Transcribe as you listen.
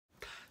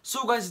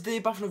So guys, today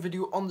back from a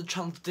video on the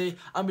channel today,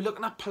 and we're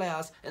looking at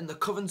players in the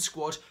current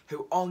squad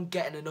who aren't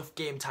getting enough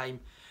game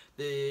time.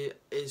 There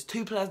is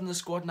 2 players in the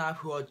squad now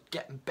who are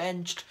getting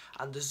benched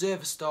and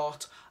deserve a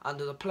start, and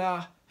there's a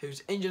player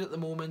who's injured at the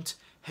moment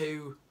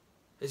who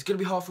is going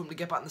to be hard for him to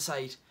get back in the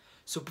side.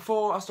 So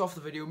before I start off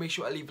the video, make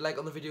sure to leave a like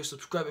on the video,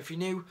 subscribe if you're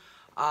new,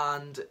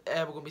 and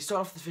we're going to be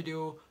starting off this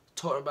video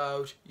talking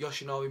about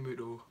Yoshinari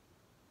Muto.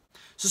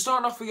 So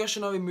starting off with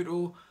Yoshinari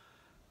Muto,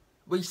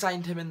 we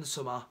signed him in the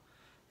summer.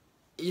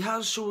 He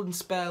has shown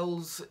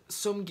spells,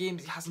 some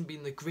games he hasn't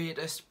been the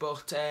greatest,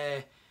 but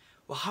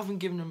we haven't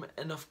given him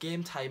enough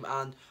game time,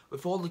 and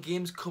with all the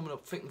games coming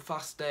up thick and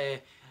fast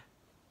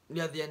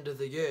near the end of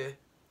the year,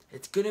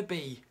 it's going to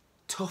be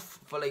tough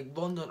for like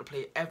London to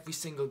play every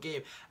single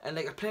game. And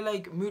like a player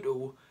like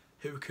Muto,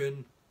 who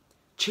can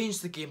change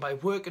the game by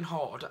working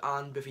hard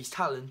and with his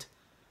talent,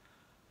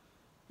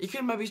 he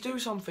can maybe do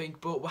something,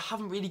 but we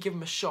haven't really given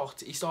him a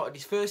shot. He started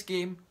his first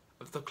game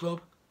of the club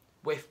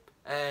with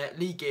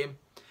league game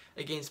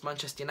against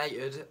Manchester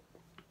United.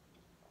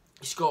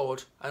 He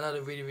scored and had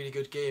a really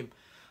good game.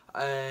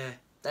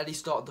 Then he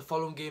started the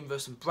following game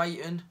versus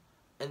Brighton,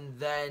 and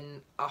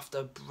then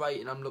after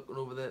Brighton, I'm looking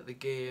over the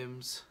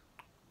games,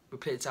 we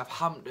played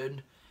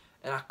Southampton,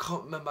 and I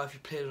can't remember if he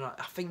played or not.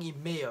 I think he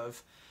may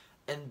have.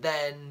 And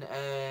then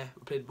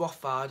we played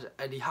Watford,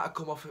 and he had to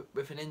come off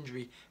with an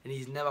injury, and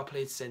he's never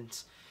played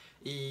since.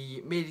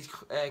 He made his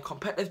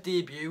competitive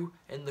debut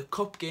in the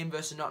cup game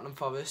versus Nottingham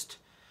Forest,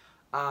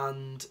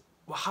 and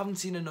we haven't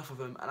seen enough of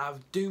him. And I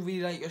do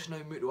really like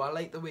Yoshinari Muto. I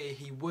like the way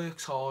he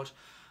works hard,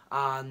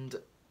 and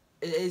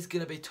it is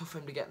going to be tough for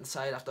him to get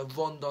inside after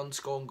Rondon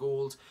scoring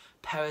goals.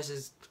 Perez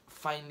is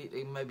finally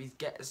maybe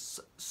get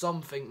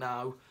something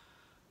now,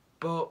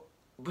 but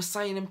we're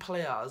signing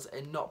players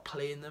and not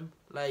playing them.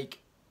 Like,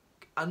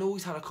 I know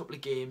he's had a couple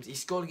of games. He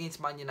scored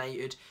against Man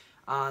United,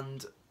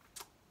 and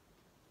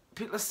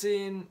people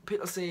say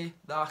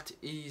that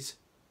he's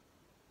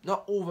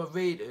not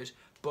overrated,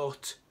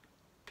 but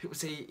people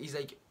say he's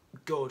like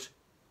good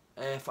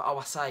for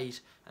our side,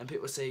 and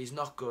people say he's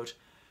not good.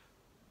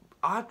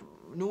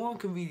 No one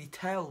can really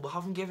tell. We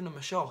haven't given him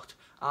a shot,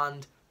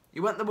 and he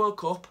went to the World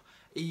Cup.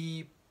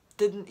 He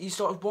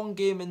started one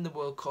game in the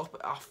World Cup.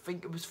 I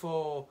think it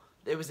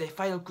was their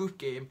final group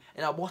game,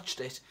 and I watched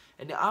it,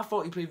 and I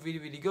thought he played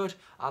really good.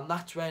 And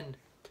that's when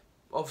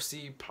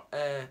obviously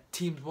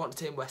teams wanted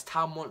him. West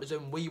Ham wanted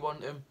him. We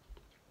want him.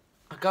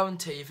 I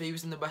guarantee if he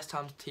was in the West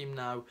Ham team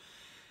now,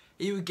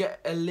 he would get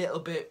a little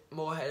bit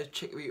more ahead of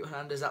Chiquito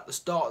Hernandez at the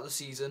start of the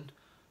season.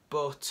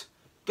 But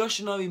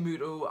Yoshinari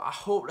Muto, I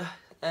hope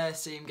to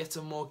see him get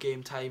some more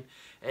game time.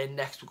 And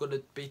next we're going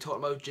to be talking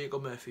about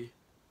Jacob Murphy.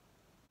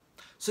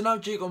 So now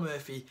Jacob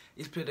Murphy,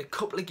 he's played a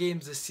couple of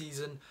games this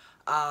season,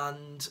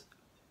 and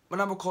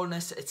when I'm recording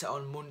this, it's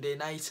on Monday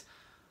night,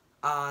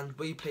 and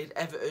we played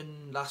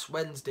Everton last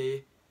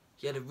Wednesday.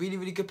 He had a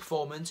really good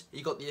performance.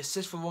 He got the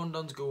assist for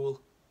Rondon's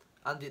goal,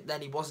 and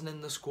then he wasn't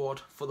in the squad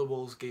for the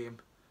Wolves game.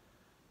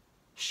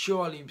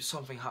 Surely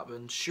something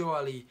happened.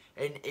 Surely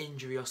an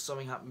injury or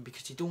something happened,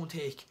 because you don't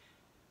take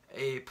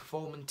a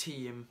performing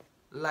team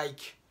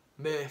like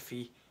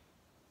Murphy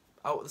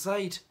out of the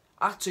side.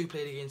 Atsu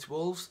played against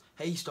Wolves.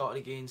 He started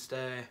against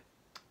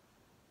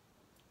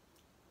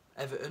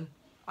Everton,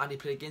 and he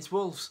played against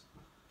Wolves.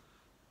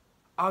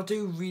 I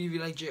do really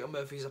like Jacob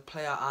Murphy as a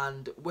player,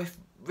 and with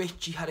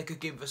Rich he had a good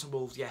game for some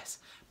Wolves, yes,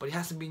 but he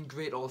hasn't been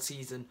great all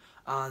season,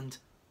 and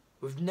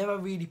we've never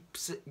really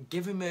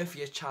given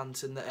Murphy a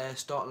chance in the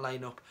starting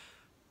lineup.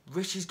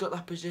 Richie's got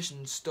that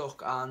position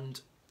stuck, and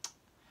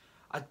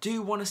I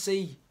do want to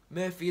see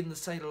Murphy in the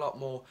side a lot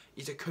more.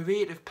 He's a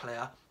creative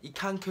player. He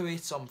can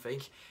create something.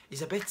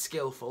 He's a bit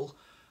skillful.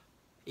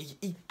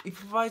 He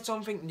provides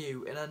something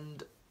new,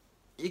 and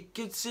you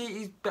could see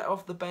he's better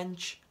off the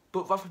bench,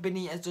 but Rafa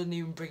Benitez doesn't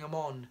even bring him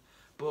on.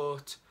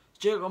 But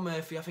Jacob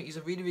Murphy, I think he's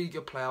a really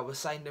good player. We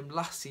signed him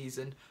last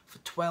season for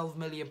 £12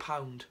 million.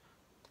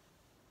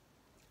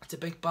 It's a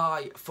big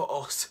buy for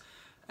us.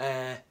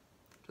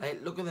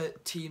 Like, look at the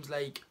teams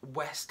like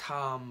West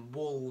Ham,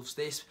 Wolves.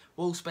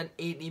 Wolves spent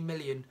 80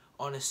 million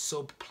on a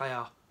sub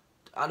player.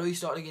 I know he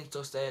started against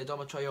us there,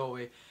 Doma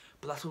Traore,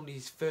 but that's only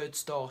his 3rd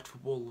start for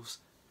Wolves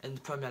in the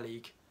Premier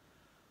League.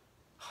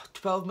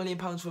 £12 million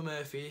for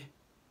Murphy.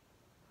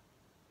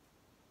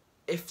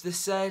 If they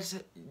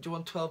said, do you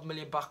want 12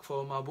 million back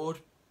for him, I would.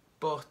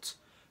 But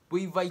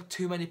we write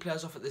too many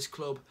players off at this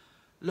club.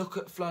 Look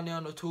at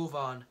Floriano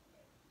Thauvin.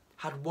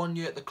 Had 1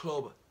 year at the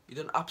club. He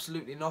done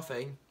absolutely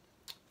nothing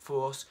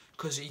for us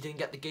because he didn't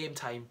get the game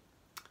time.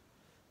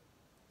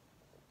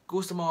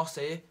 Goes to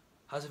Marseille,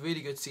 has a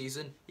really good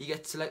season. He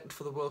gets selected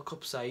for the World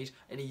Cup side,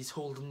 and he's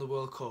holding the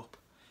World Cup.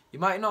 He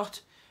might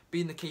not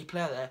be the key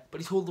player there, but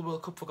he's holding the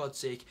World Cup for God's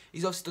sake.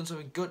 He's obviously done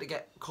something good to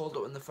get called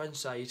up in the French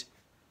side.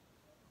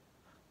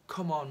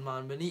 Come on,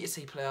 man. We need to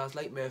see players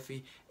like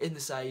Murphy in the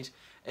side.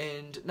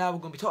 And now we're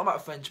going to be talking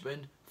about a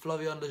Frenchman,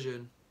 Florian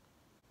Lejeune.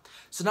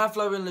 So now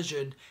Florian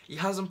Lejeune, he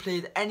hasn't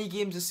played any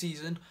games this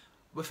season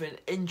with an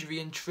injury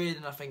in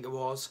training, I think it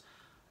was.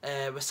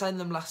 We signed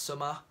him last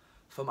summer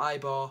from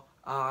Eibar,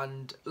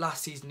 and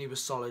last season he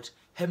was solid.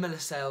 Him and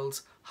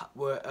Lascelles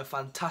were a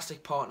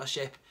fantastic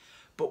partnership,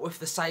 but with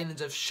the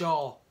signings of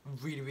Shaw,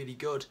 really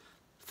good,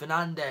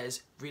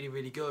 Fernandez,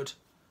 really good.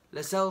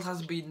 Lascelles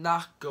hasn't been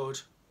that good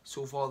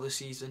so far this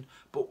season,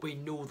 but we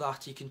know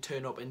that he can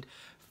turn up, and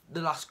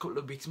the last couple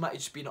of weeks might have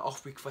just been an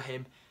off week for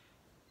him.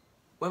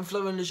 When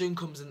Florian Lejeune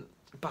comes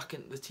back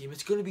into the team,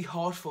 it's going to be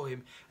hard for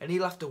him, and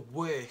he'll have to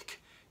work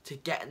to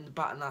get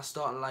back in that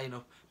starting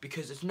lineup,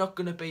 because it's not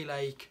going to be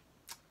like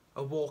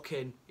a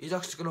walk-in. He's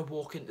actually going to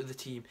walk into the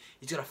team.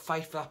 He's going to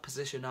fight for that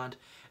position, and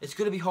it's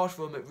going to be hard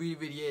for him. It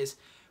really is.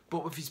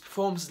 But with his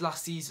performances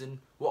last season,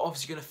 we're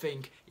obviously going to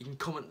think he can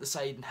come into the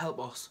side and help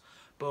us.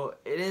 But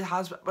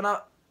when I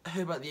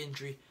heard about the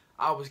injury,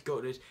 I was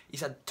gutted.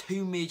 He's had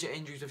 2 major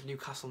injuries with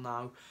Newcastle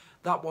now.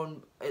 That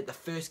one at the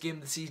first game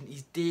of the season,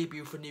 his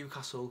debut for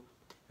Newcastle,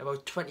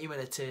 about 20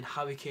 minutes in,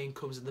 Harry Kane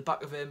comes in the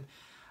back of him,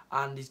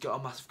 and he's got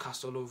a massive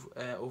cast all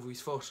over his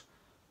foot.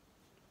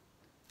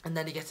 And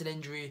then he gets an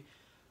injury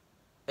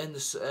in the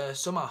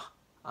summer,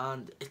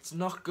 and it's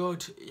not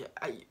good.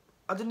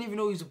 I didn't even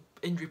know he's an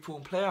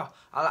injury-prone player.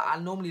 I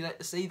normally like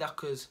to see that,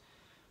 because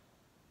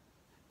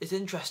it's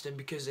interesting,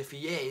 because if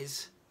he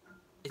is,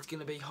 it's going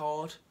to be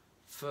hard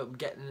for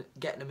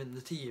getting him in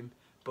the team.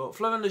 But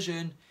Florian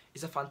Lejeune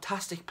is a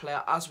fantastic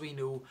player, as we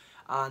know,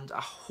 and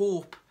I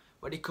hope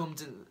when he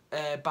comes in,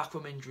 back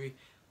from injury,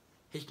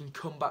 he can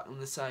come back on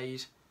the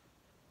side.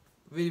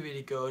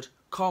 Really good,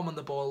 calm on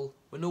the ball.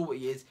 We know what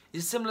he is.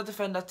 He's a similar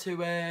defender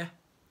to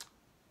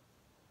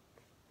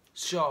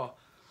Shaw.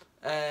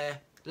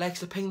 Likes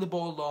to ping the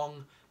ball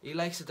long. He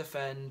likes to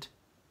defend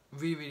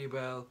really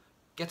well.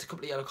 Gets a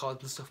couple of yellow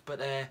cards and stuff. But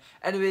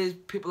anyways,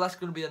 people, that's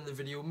going to be the end of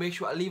the video. Make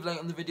sure to leave a like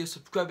on the video,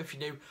 subscribe if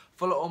you're new,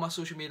 follow all my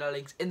social media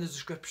links in the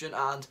description,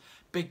 and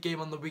big game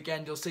on the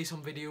weekend. You'll see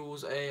some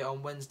videos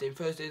on Wednesday and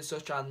Thursday and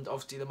such, and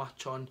obviously the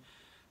match on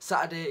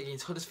Saturday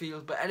against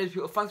Huddersfield. But anyways,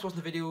 people, thanks for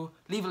watching the video.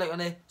 Leave a like on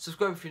it,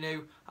 subscribe if you're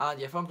new, and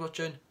yeah, thanks for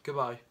watching.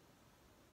 Goodbye.